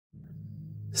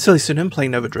SillyPseudonym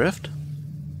playing Nova Drift.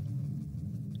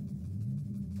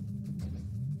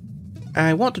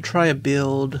 I want to try a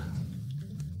build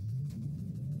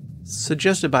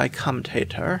suggested by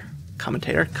commentator,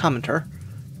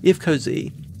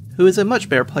 IvCoZ, who is a much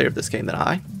better player of this game than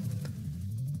I.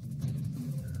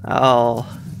 I'll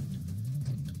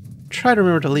try to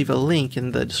remember to leave a link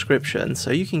in the description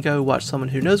so you can go watch someone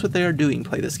who knows what they are doing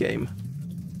play this game.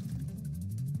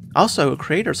 Also, a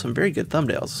creator of some very good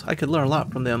thumbnails. I could learn a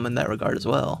lot from them in that regard as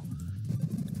well.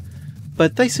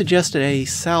 But they suggested a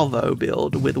salvo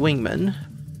build with Wingmen,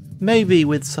 maybe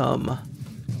with some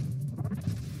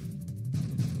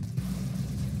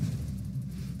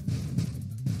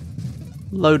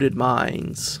loaded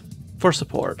mines for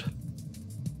support.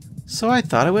 So I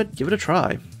thought I would give it a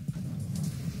try.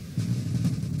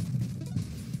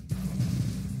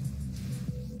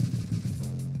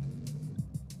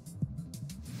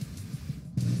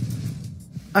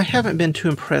 I haven't been too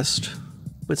impressed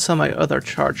with some of my other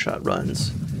charge shot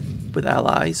runs with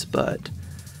allies, but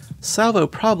salvo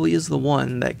probably is the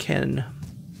one that can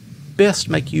best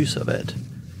make use of it.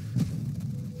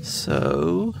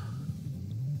 So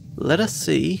let us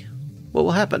see what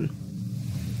will happen.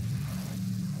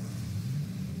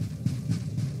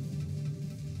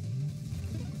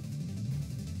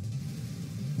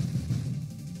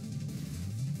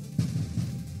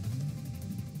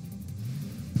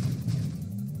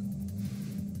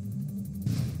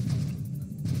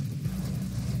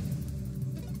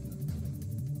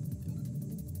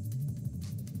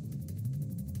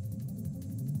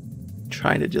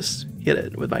 Trying to just hit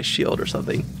it with my shield or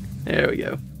something. There we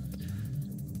go.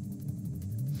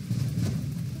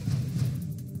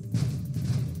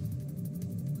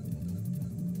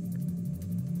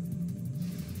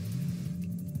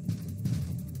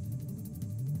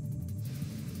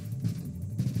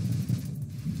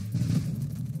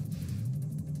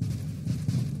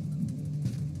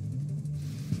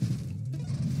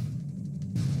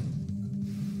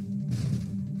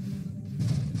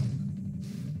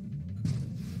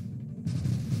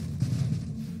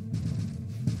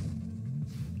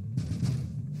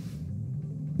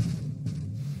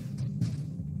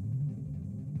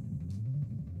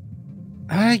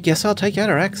 I guess I'll take out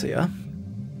Araxia.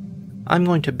 I'm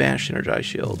going to banish Energized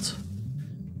Shields.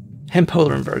 And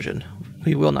Polar Inversion.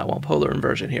 We will not want Polar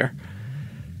Inversion here.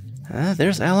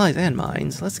 There's allies and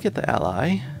mines. Let's get the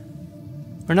ally.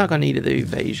 We're not going to need the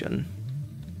evasion.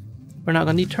 We're not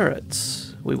going to need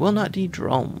turrets. We will not need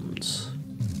drones.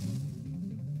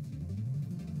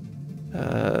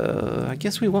 I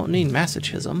guess we won't need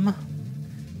Masochism.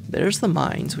 There's the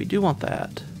mines. We do want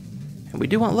that. And we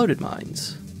do want loaded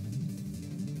mines.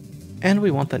 And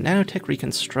we want the nanotech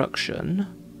reconstruction.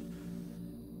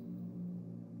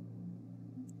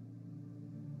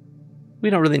 We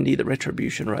don't really need the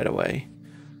retribution right away.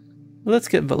 Let's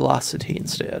get velocity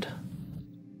instead.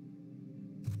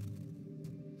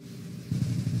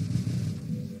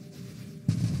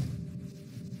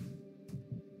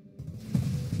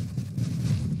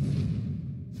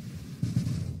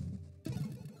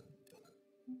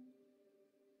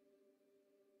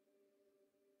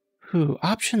 Ooh,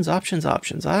 options.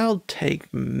 I'll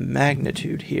take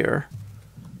magnitude here.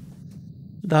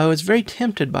 Though it's very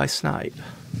tempted by snipe.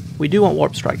 We do want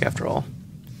warp strike after all.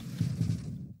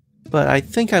 But I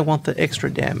think I want the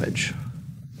extra damage.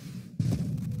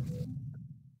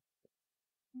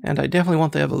 And I definitely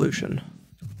want the evolution.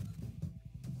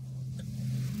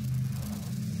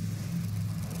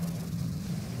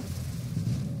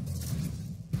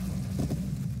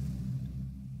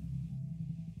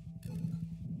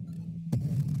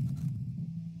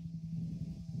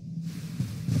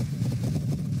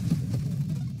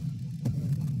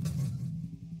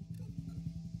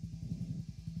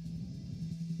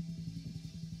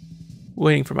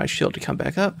 Waiting for my shield to come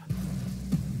back up.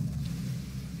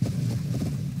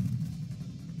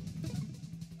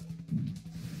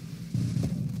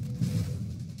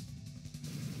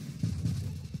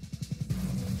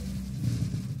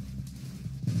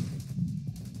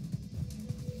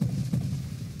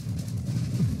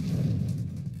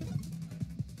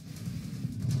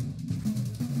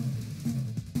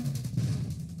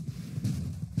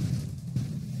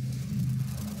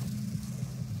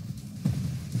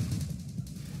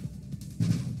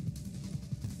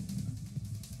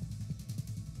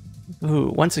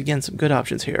 Ooh, once again, some good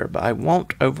options here, but I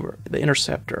want over the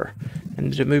Interceptor.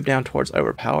 And to move down towards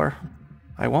Overpower,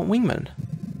 I want Wingman.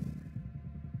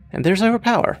 And there's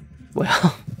Overpower.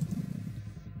 Well,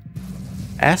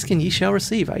 ask and ye shall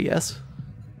receive, I guess.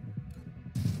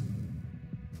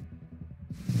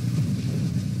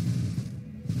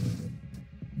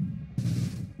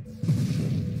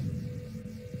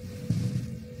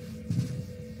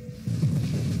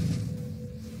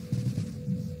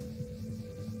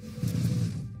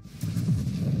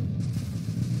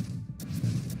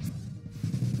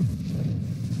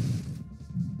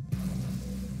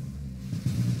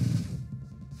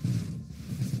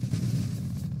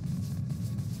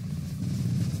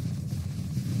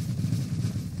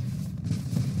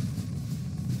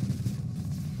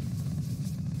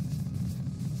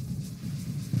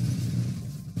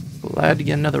 Glad to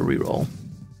get another reroll.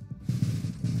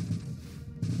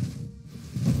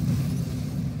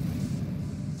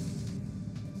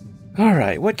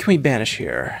 Alright, what can we banish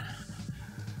here?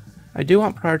 I do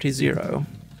want priority 0.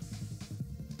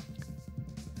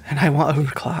 And I want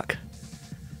overclock.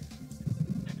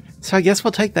 So I guess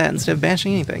we'll take that instead of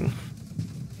banishing anything.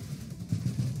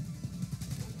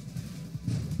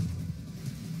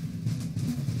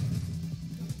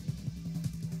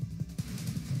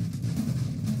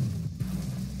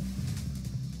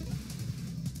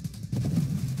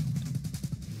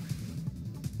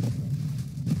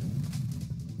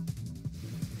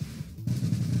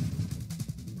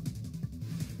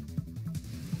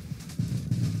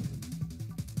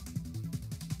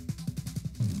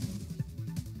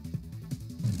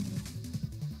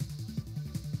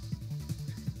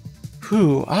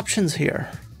 Ooh, options here.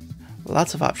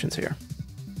 Lots of options here.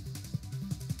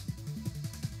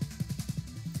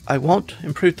 I want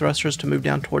improved thrusters to move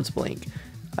down towards blink.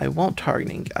 I want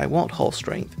targeting. I want hull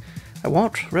strength. I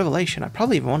want revelation. I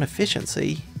probably even want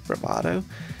efficiency. Bravado.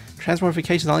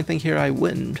 Transmorphication is the only thing here I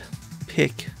wouldn't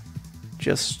pick.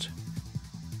 Just...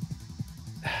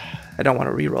 I don't want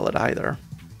to reroll it either.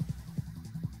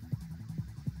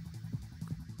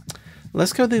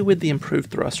 Let's go with the improved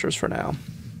thrusters for now.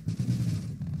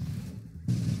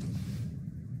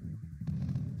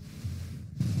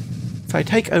 If I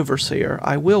take Overseer,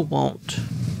 I will want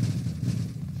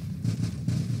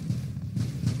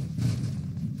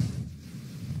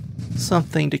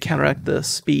something to counteract the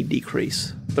speed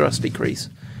decrease, thrust decrease.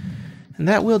 And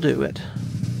that will do it.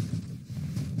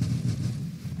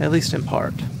 At least in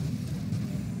part.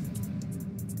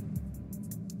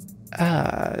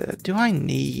 Do I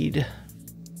need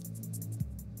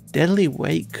Deadly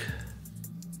Wake?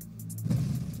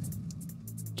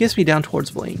 Gets me down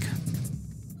towards blink.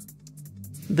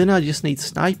 Then I just need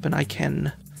Snipe and I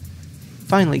can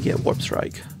finally get Warp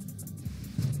Strike.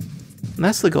 And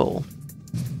that's the goal.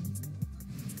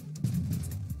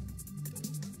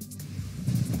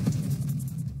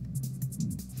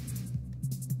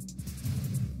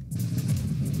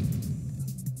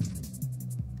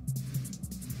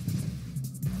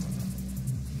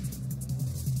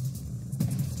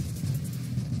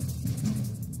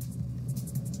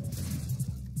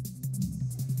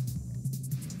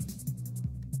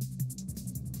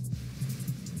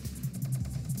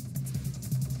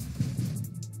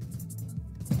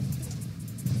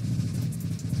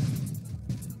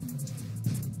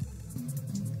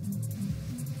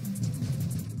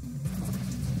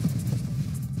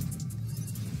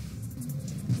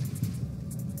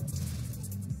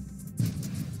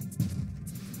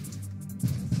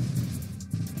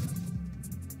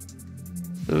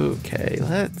 Okay,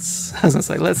 I was gonna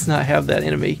say, let's not have that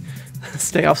enemy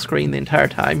stay off screen the entire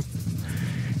time.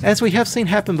 As we have seen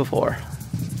happen before.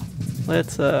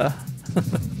 Let's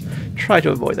try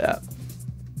to avoid that.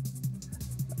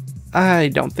 I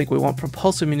don't think we want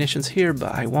propulsive munitions here,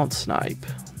 but I want Snipe.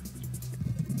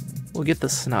 We'll get the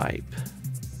Snipe.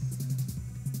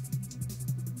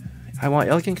 I want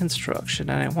Elegant Construction,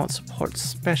 and I want Support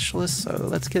Specialist, so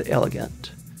let's get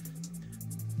Elegant.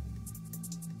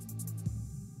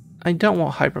 I don't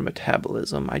want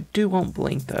hypermetabolism. I do want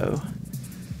blink though.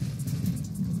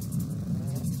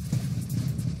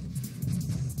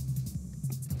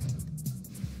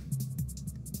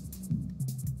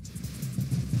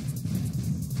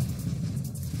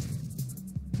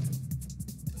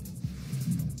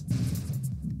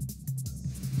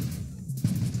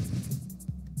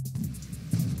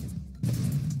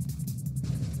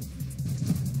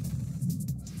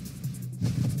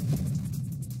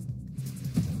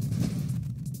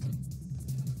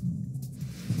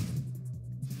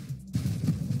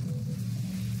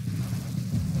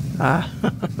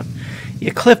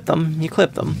 You clipped them. You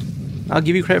clipped them. I'll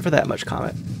give you credit for that much,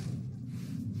 Comet.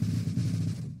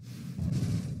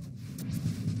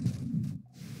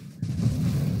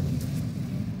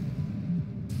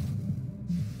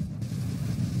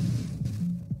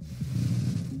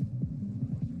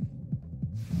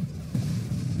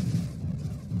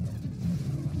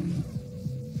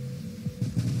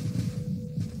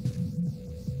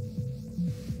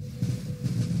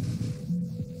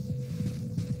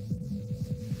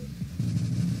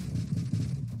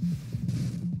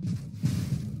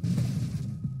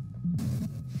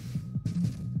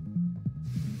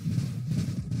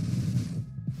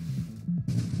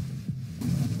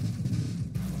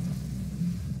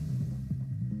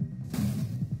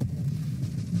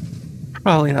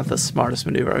 Probably not the smartest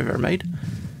maneuver I've ever made.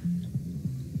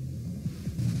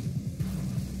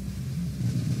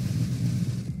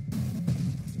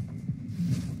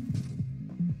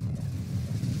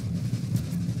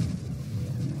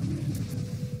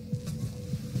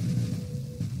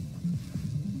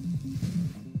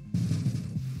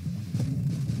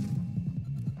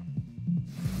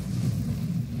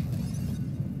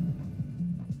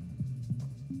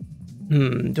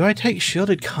 Do I take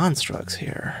shielded constructs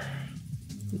here?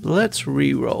 Let's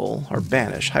re-roll or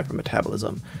banish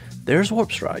hypermetabolism. There's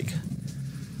warp strike.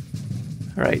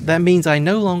 Alright, that means I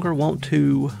no longer want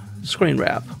to screen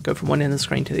wrap, go from one end of the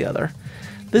screen to the other.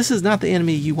 This is not the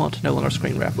enemy you want to no longer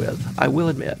screen wrap with. I will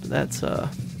admit, that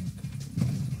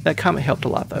comment helped a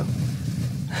lot though.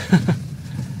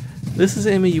 This is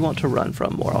the enemy you want to run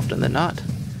from more often than not.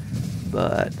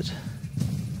 But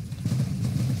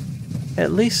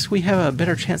at least we have a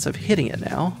better chance of hitting it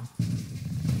now.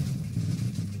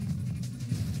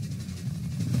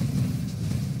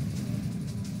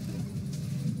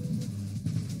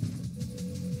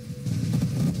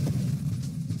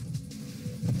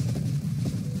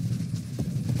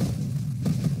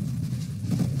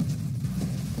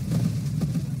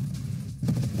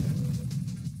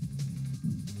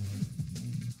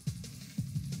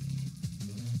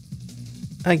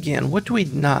 Again, what do we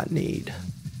not need?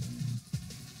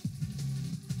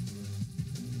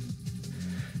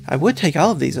 I would take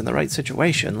all of these in the right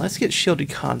situation. Let's get shielded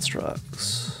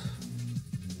constructs.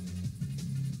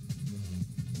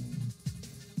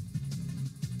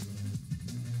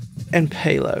 And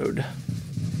payload.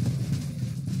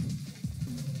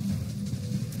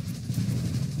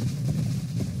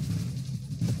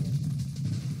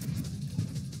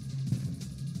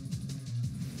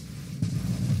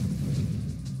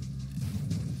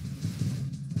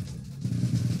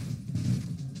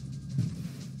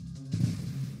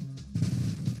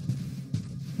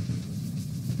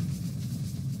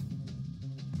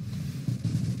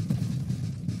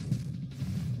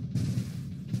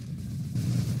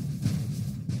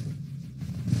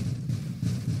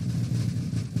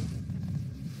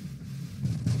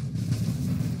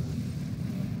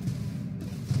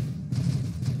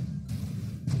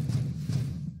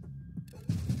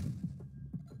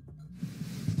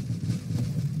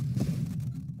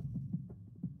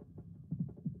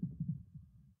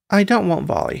 I don't want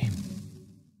volley.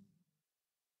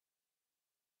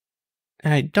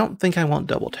 And I don't think I want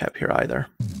double tap here either.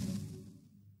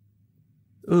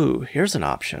 Ooh, here's an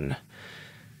option.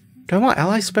 Do I want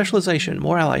ally specialization?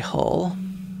 More ally hull?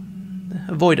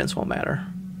 Avoidance won't matter.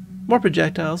 More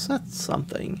projectiles? That's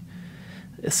something.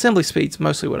 Assembly speed's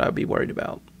mostly what I'd be worried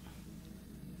about.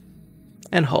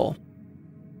 And hull.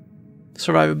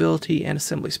 Survivability and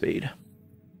assembly speed.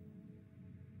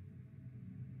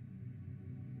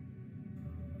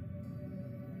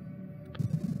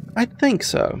 I think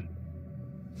so.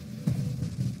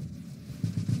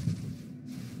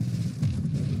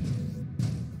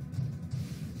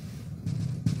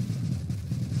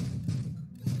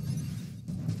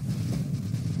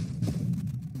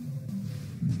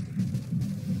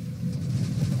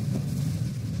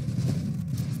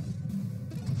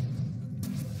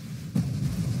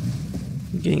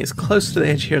 Getting as close to the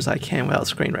edge here as I can without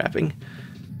screen wrapping.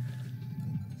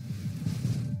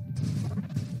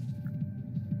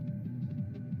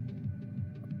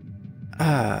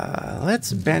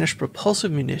 Let's banish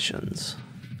propulsive munitions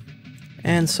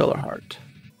and solar heart.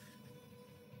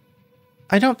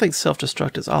 I don't think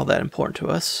self-destruct is all that important to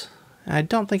us. I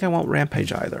don't think I want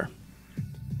rampage either.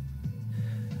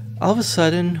 All of a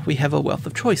sudden, we have a wealth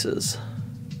of choices.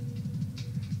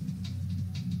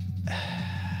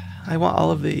 I want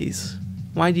all of these.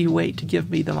 Why do you wait to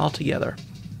give me them all together?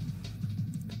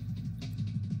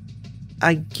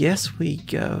 I guess we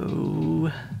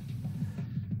go...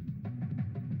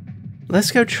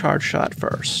 Let's go charge shot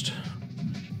first.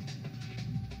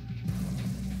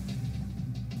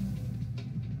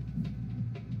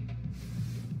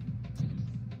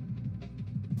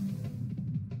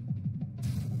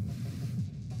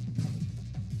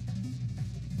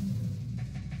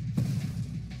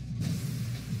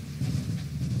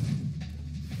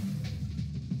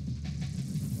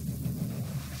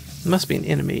 Must be an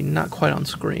enemy, not quite on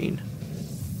screen.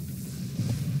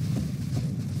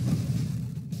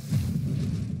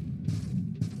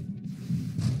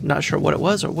 Not sure what it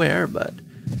was or where, but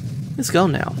it's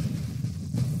gone now.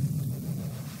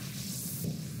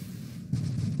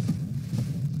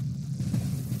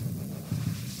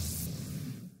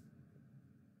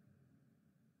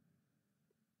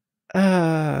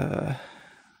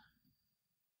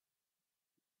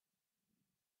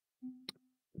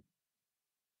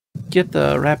 Get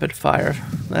the rapid fire.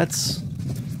 That's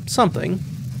something.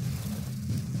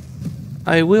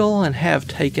 I will and have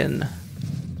taken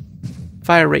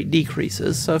fire rate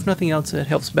decreases, so if nothing else, it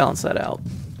helps balance that out.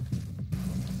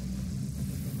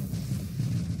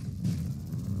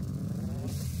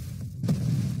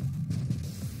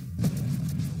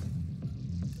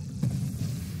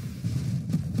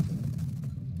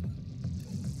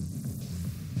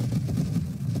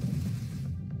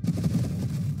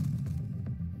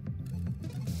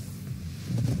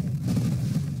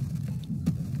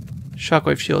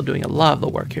 Shockwave shield doing a lot of the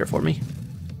work here for me.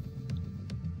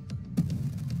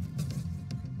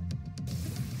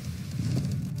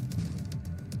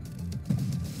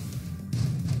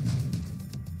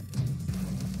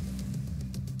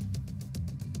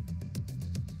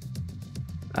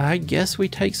 I guess we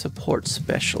take support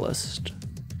specialist.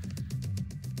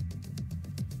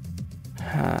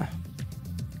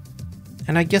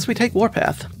 And I guess we take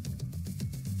warpath.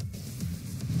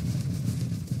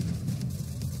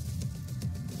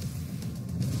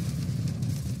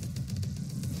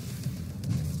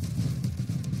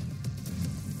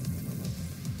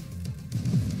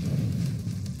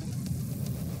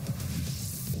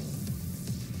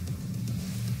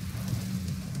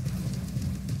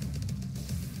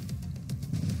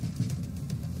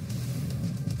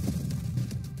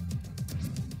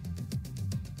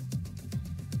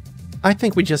 I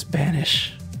think we just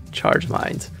banish charge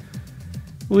mines.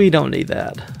 We don't need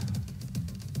that.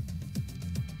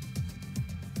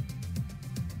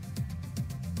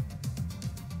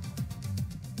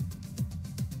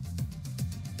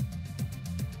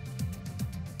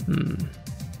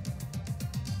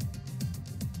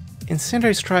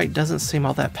 Incendiary Strike doesn't seem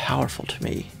all that powerful to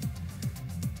me.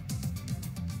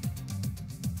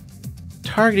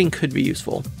 Targeting could be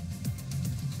useful.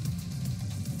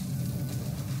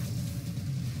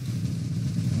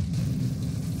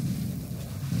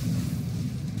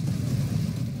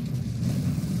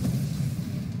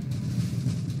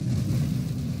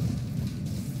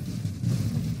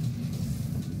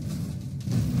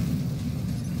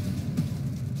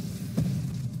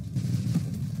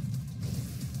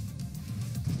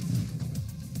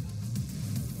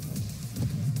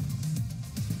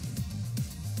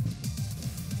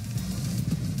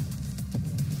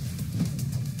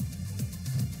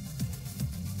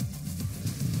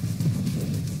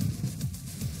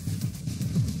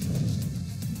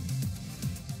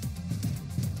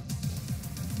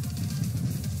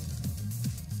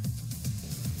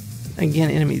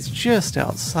 Again, enemies just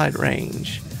outside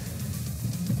range.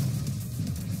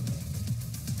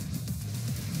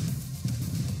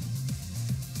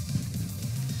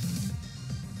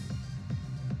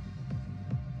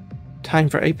 Time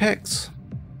for Apex.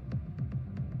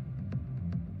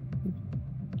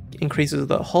 Increases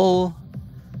the hull,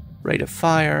 rate of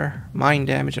fire, mine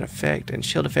damage and effect, and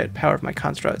shield effect power of my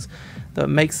constructs, though it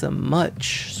makes them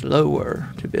much slower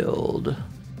to build.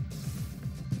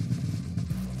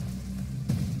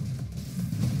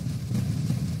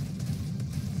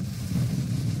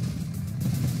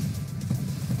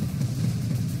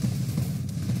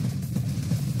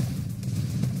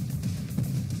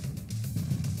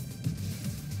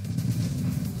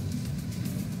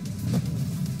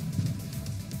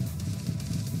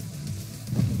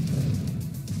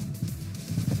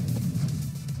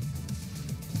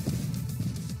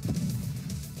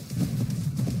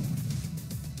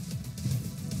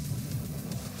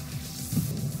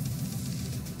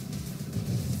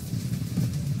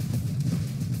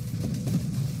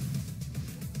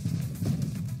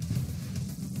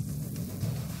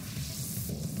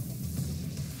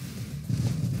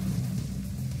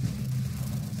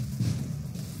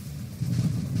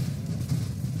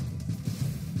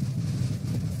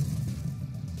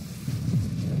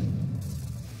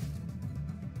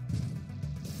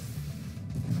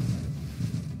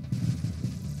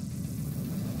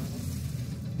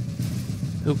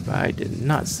 Oop, I did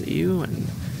not see you and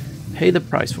pay the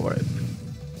price for it.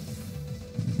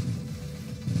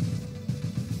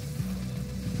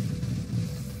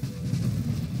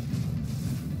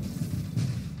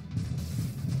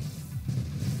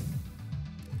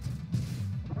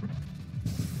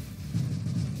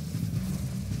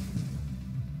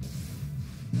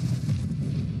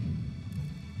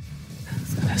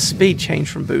 Speed change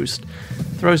from boost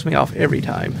throws me off every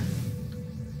time.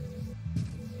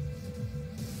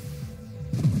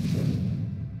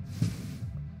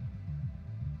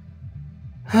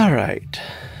 Alright.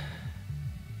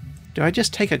 Do I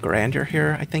just take a grandeur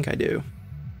here? I think I do.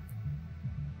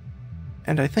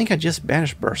 And I think I just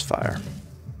banish burst fire.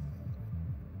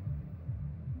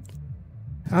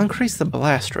 I'll increase the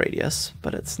blast radius,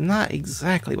 but it's not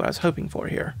exactly what I was hoping for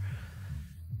here.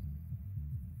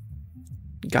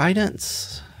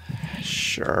 Guidance?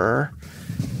 Sure.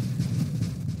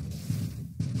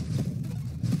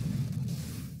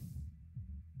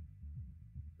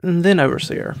 And then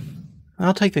Overseer.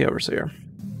 I'll take the Overseer.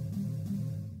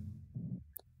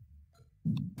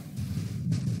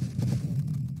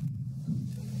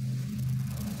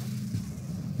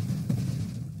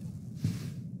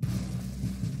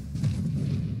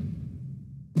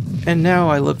 And now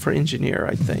I look for Engineer,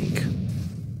 I think.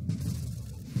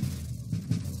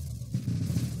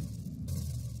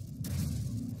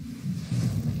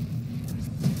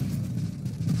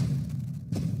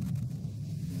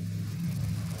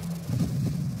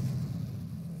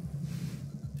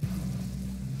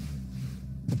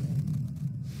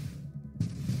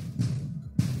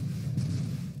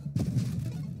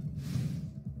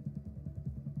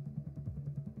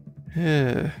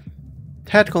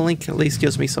 Tactical Link at least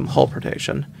gives me some hull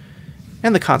protection.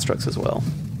 And the constructs as well.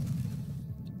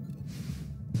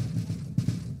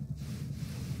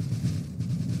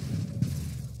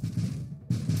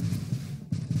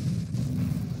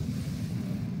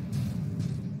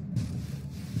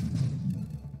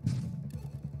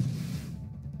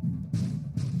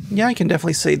 Yeah, I can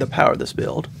definitely see the power of this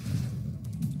build.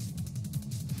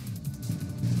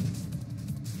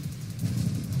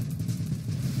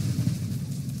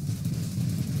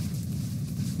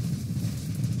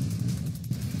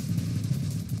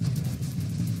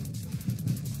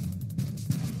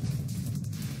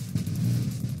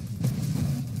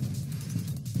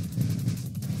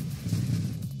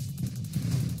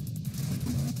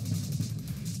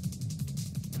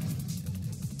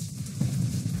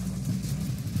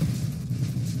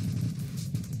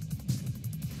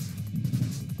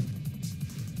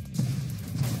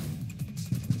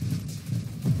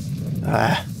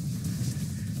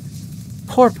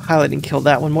 Poor piloting killed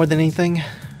that one more than anything.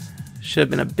 Should have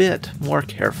been a bit more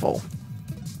careful.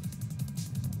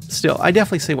 Still, I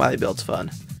definitely see why the build's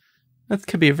fun. That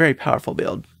could be a very powerful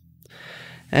build.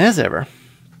 As ever,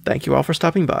 thank you all for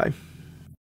stopping by.